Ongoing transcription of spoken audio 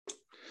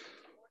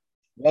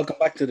Welcome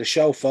back to the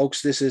show,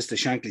 folks. This is the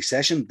Shankly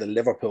session, the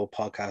Liverpool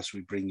podcast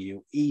we bring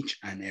you each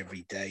and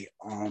every day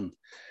on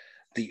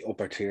the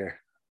Upper Tier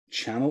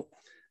channel.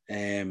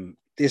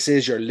 This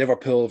is your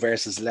Liverpool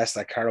versus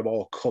Leicester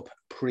Carabao Cup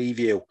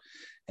preview,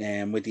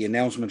 with the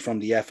announcement from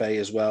the FA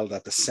as well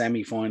that the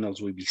semi-finals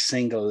will be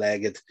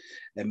single-legged.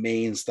 It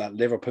means that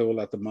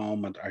Liverpool at the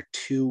moment are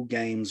 2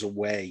 games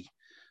away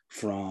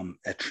from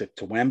a trip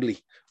to Wembley,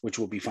 which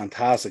will be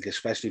fantastic,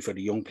 especially for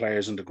the young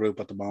players in the group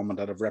at the moment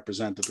that have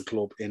represented the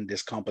club in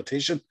this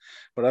competition.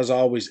 But as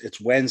always, it's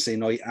Wednesday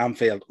night,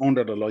 Anfield,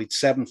 under the lights,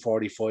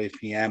 7:45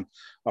 p.m.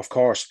 Of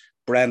course,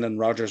 Brendan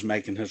Rodgers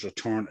making his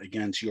return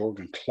against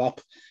Jurgen Klopp.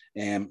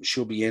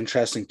 Should be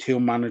interesting. 2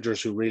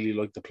 managers who really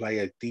like to play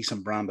a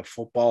decent brand of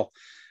football.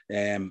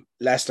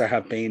 Leicester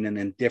have been in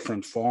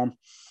indifferent form,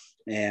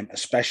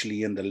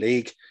 especially in the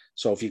league.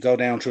 So if you go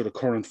down through the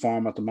current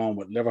form at the moment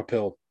with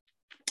Liverpool,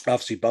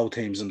 obviously both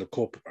teams in the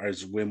cup are a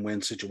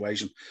win-win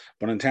situation.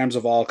 But in terms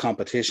of all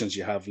competitions,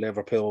 you have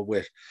Liverpool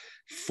with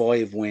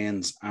 5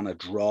 wins and a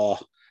draw.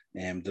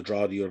 The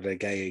draw the other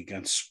day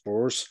against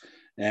Spurs.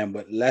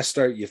 With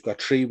Leicester, you've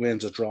got 3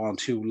 wins, a draw, and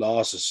 2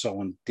 losses.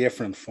 So in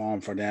different form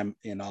for them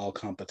in all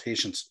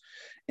competitions.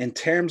 In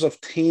terms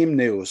of team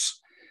news,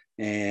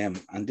 and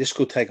this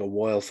could take a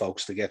while,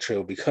 folks, to get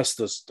through because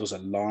there's a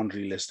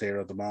laundry list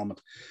here at the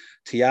moment.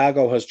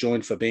 Thiago has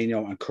joined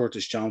Fabinho and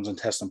Curtis Jones in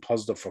testing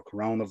positive for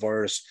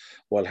coronavirus,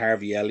 while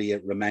Harvey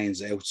Elliott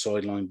remains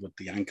sidelined with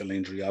the ankle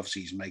injury.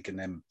 Obviously, he's making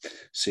them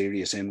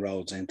serious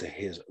inroads into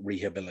his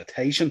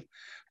rehabilitation.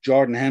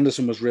 Jordan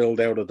Henderson was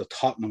ruled out of the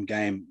Tottenham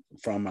game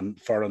for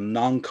a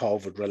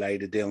non-COVID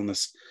related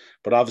illness,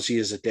 but obviously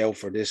is a doubt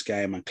for this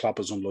game, and Klopp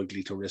is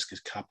unlikely to risk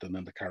his captain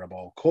in the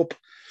Carabao Cup.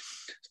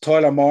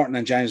 Tyler Morton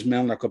and James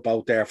Milner could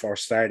both therefore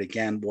start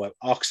again, while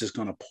Ox is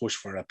going to push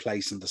for a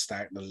place in the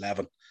starting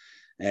 11.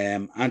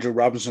 Andrew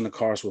Robinson, of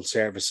course, will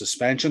serve a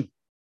suspension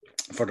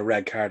for the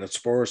red card at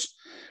Spurs,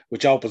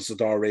 which opens the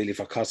door really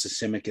for Kostas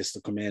Tsimikas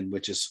to come in,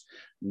 which is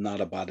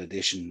not a bad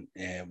addition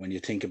when you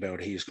think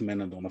about it. He's come in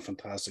and done a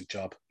fantastic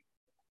job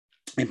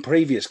in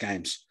previous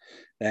games.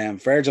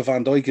 Virgil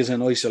van Dijk is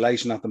in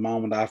isolation at the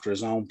moment after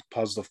his own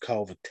positive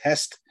COVID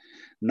test.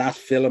 Nat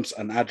Phillips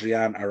and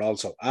Adrian are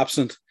also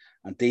absent,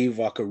 and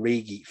Divock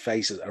Origi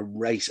faces a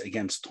race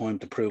against time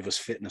to prove his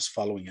fitness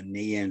following a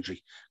knee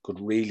injury.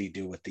 Could really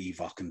do with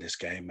Divock in this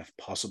game if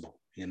possible,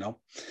 you know.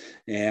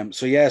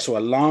 So a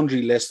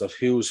laundry list of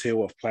who's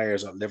who of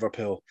players at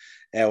Liverpool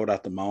out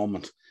at the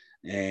moment.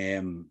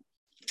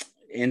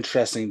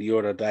 Interesting, the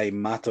other day,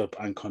 Matip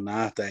and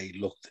Konate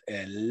looked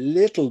a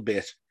little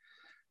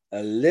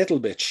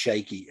bit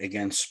shaky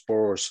against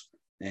Spurs.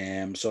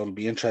 So it'll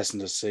be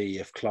interesting to see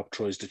if Klopp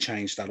tries to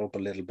change that up a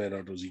little bit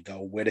or does he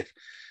go with it.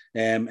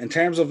 In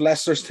terms of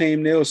Leicester's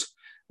team news,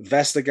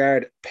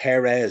 Vestergaard,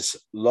 Perez,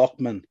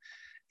 Lockman,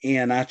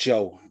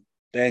 Iheanacho,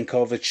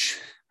 Benkovic,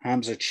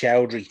 Hamza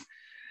Chowdhury,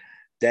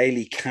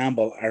 Daly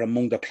Campbell are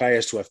among the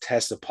players to have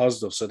tested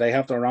positive. So they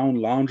have their own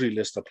laundry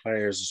list of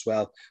players as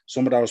well.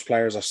 Some of those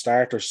players are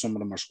starters, some of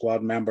them are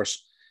squad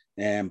members.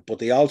 But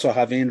they also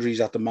have injuries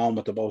at the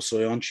moment to both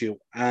Soyuncu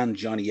and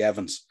Johnny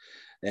Evans,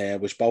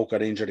 which both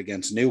got injured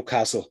against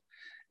Newcastle.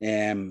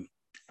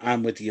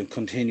 And with the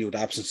continued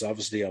absence,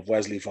 obviously, of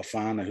Wesley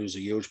Fofana, who's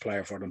a huge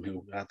player for them,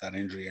 who had that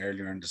injury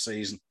earlier in the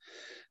season.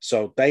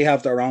 So they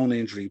have their own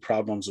injury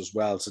problems as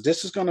well. So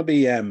this is going to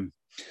be,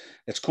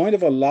 it's kind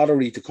of a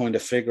lottery to kind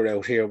of figure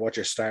out here what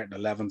your starting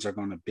 11s are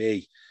going to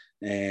be.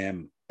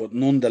 But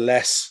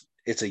nonetheless,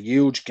 it's a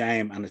huge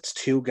game, and it's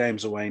 2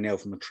 games away now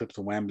from a trip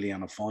to Wembley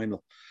and a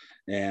final.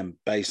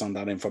 Based on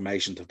that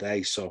information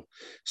today. So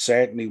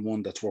certainly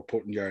one that's worth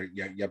putting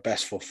your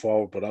best foot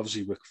forward. But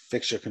obviously with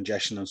fixture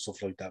congestion and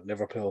stuff like that,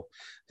 Liverpool,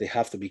 they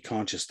have to be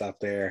conscious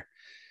that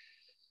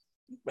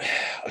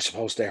I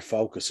suppose their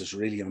focus is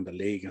really on the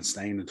league and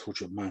staying in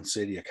touch with Man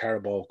City. A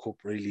Carabao Cup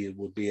really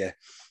would be a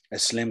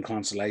slim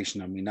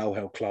consolation, and we know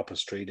how Klopp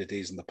has treated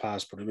these in the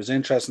past. But it was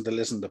interesting to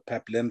listen to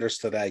Pep Linders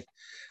today,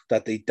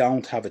 that they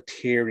don't have a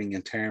tiering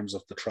in terms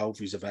of the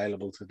trophies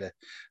available to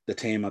the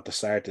team at the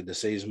start of the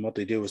season. What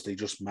they do is they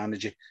just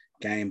manage it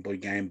game by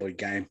game by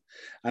game.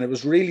 And it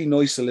was really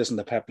nice to listen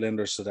to Pep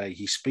Linders today.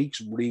 He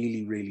speaks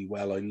really, really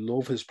well. I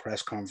love his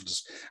press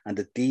conferences and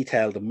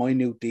the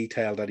minute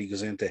detail that he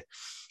goes into,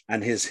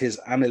 and his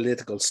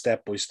analytical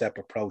step-by-step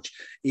approach,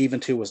 even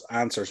to his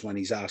answers when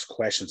he's asked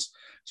questions.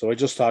 So I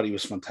just thought he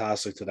was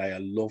fantastic today. I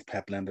love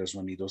Pep Linders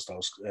when he does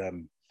those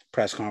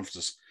press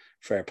conferences.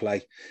 Fair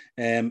play.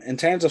 In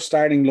terms of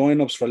starting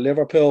lineups for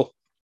Liverpool,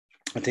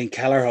 I think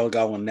Kelleher will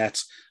go on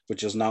nets,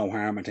 which is no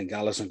harm. I think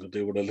Alisson could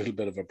do with a little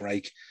bit of a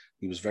break.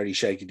 He was very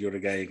shaky the other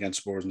day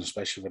against Spurs, and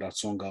especially for that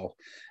Sun goal.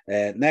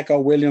 Neco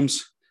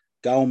Williams,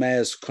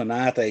 Gomez,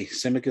 Konate,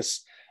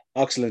 Tsimikas,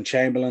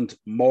 Oxlade-Chamberlain,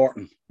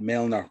 Morton,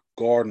 Milner,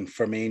 Gordon,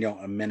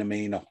 Firmino, and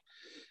Minamino.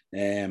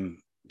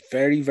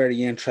 Very,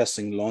 very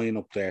interesting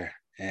lineup there.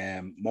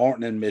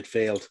 Morton in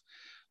midfield,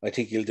 I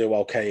think he'll do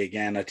okay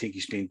again. I think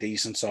he's been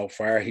decent so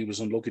far. He was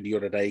unlucky the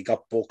other day. He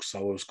got booked,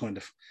 so it was kind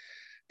of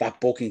that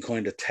booking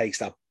kind of takes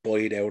that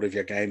bite out of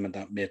your game in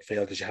that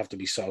midfield because you have to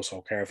be so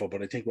careful.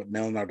 But I think with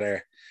Milner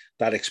there,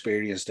 that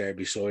experience there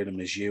beside him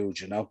is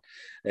huge,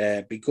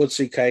 Be good to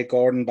see Kate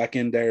Gordon back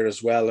in there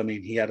as well. I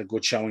mean, he had a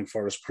good showing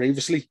for us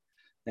previously.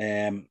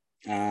 And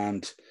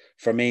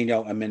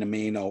Firmino and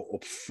Minamino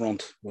up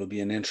front will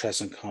be an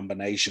interesting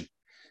combination,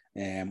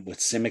 with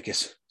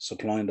Tsimikas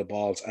supplying the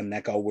balls and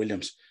Neco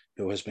Williams,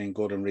 who has been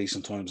good in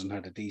recent times and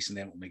had a decent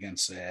outing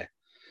against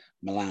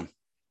Milan.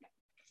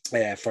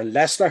 For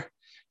Leicester,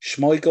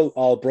 Schmeichel,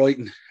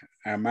 Albrighton,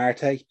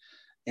 Marte,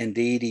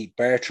 Ndidi,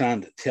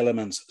 Bertrand,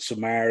 Tillemans,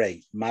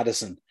 Sumare,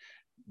 Madison,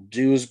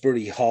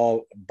 Dewsbury,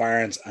 Hall,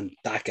 Barnes, and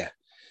Daka.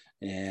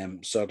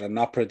 So they're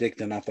not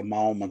predicting at the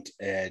moment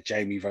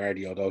Jamie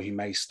Vardy, although he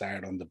may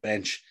start on the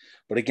bench.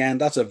 But again,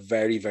 that's a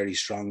very, very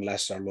strong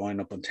Leicester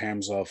lineup in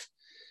terms of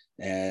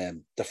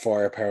the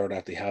firepower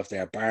that they have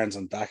there. Barnes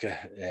and Daka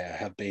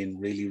have been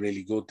really,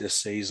 really good this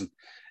season.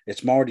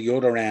 It's more the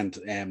other end,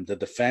 the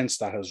defence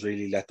that has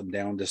really let them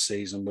down this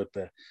season with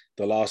the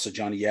loss of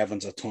Johnny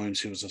Evans at times,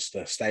 who was just a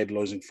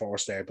stabilising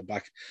force there at the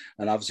back.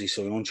 And obviously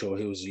Soyuncu,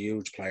 who was a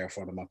huge player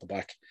for them at the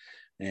back.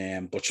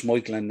 But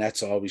Schmeichel in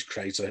nets always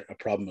creates a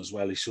problem as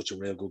well. He's such a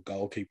real good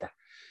goalkeeper.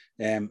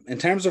 In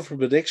terms of a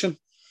prediction,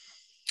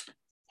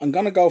 I'm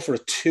going to go for a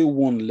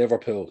 2-1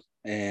 Liverpool,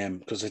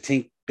 because I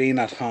think being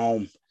at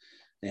home,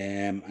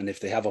 and if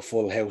they have a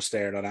full house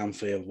there at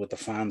Anfield with the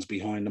fans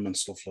behind them and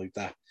stuff like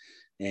that,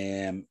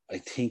 I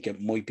think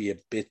it might be a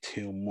bit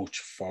too much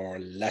for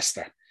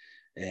Leicester.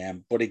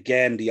 But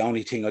again, the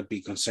only thing I'd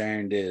be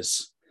concerned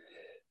is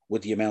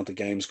with the amount of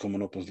games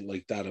coming up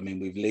like that. I mean,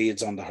 we've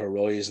Leeds on the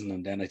horizon,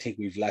 and then I think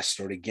we've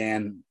Leicester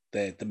again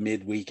the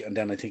midweek, and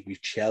then I think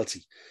we've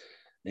Chelsea.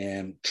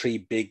 3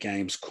 big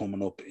games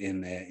coming up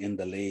in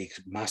the league,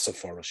 massive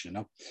for us,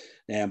 But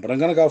I'm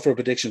going to go for a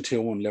prediction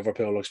 2-1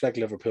 Liverpool. I expect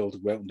Liverpool to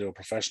go out and do a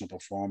professional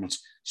performance,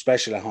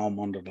 especially at home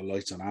under the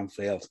lights on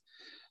Anfield.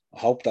 I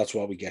hope that's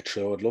what we get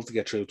through. I'd love to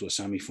get through to a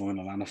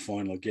semi-final and a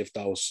final. Give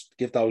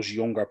those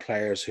younger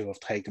players who have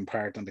taken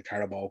part in the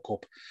Carabao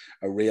Cup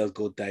a real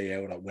good day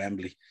out at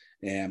Wembley.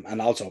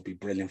 And also it'd be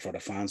brilliant for the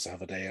fans to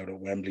have a day out at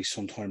Wembley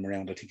sometime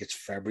around, I think it's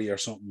February or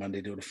something, when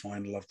they do the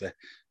final of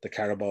the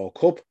Carabao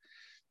Cup.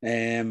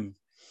 And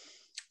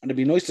it'd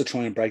be nice to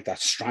try and break that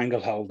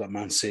stranglehold that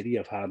Man City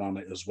have had on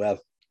it as well.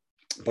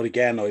 But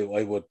again,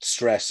 I would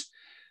stress,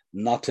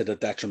 not to the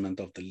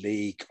detriment of the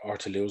league or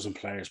to losing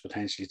players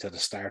potentially to the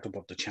startup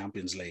of the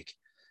Champions League.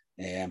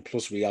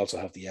 Plus, we also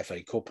have the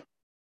FA Cup.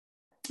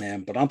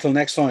 But until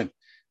next time,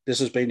 this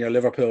has been your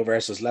Liverpool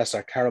versus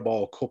Leicester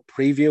Carabao Cup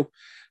preview.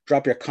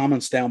 Drop your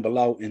comments down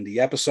below in the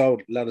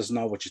episode. Let us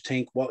know what you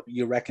think, what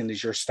you reckon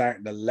is your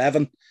starting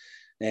 11.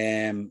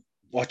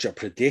 What's your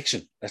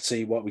prediction? Let's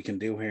see what we can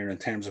do here in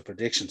terms of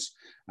predictions.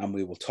 And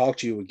we will talk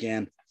to you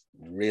again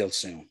real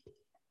soon.